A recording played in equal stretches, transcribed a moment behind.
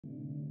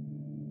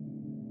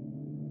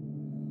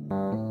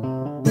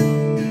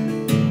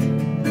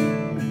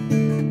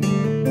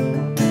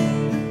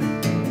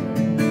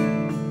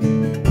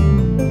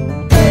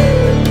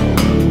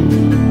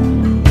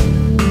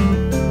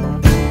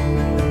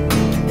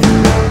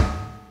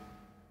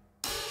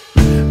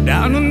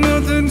Down to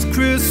nothing's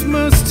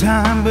Christmas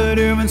time, but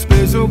here in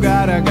space, oh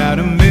God, I got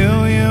a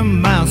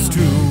million miles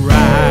to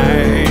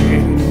ride.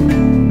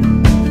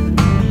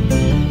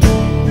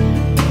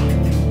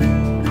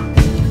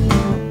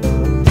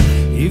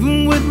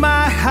 Even with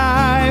my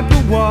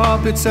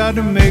hyperwarp, it's hard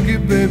to make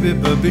it, baby,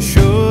 but be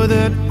sure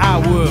that I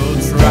will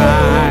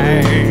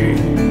try.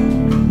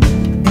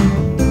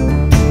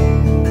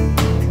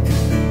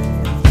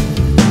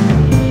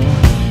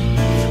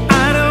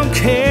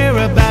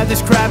 About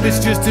this crap, it's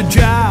just a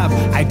job,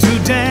 I do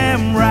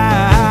damn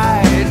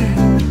right.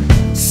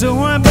 So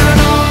I burn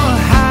all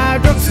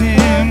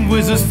hydroxin,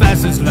 whiz as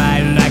fast as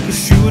light, like a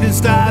shooting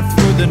star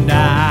through the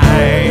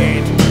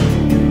night.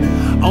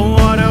 Oh,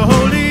 what a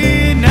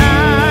holy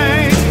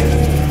night,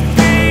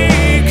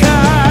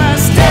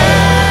 because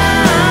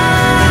down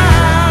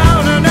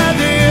under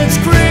it's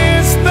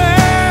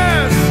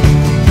Christmas,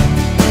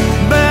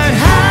 but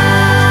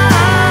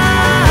high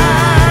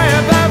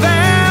above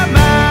am I.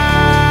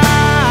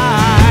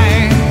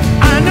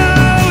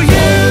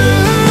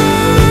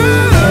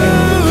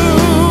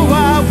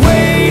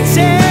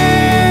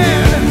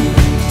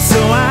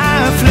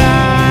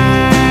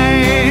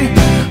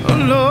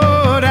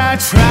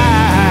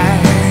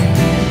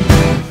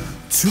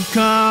 To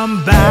come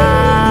by.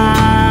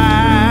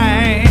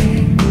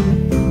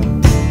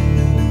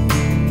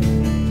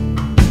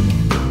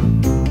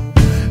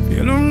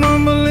 Feeling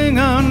rumbling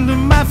under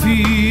my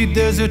feet.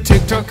 There's a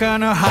tick-tock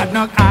and a hot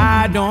knock.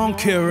 I don't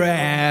care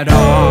at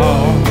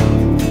all.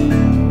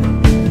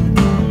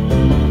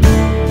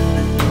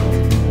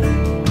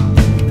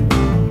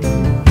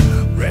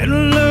 Red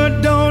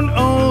alert, don't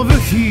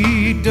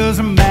overheat.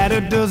 Doesn't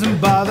matter, doesn't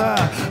bother.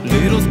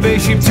 Little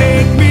spaceship,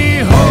 take me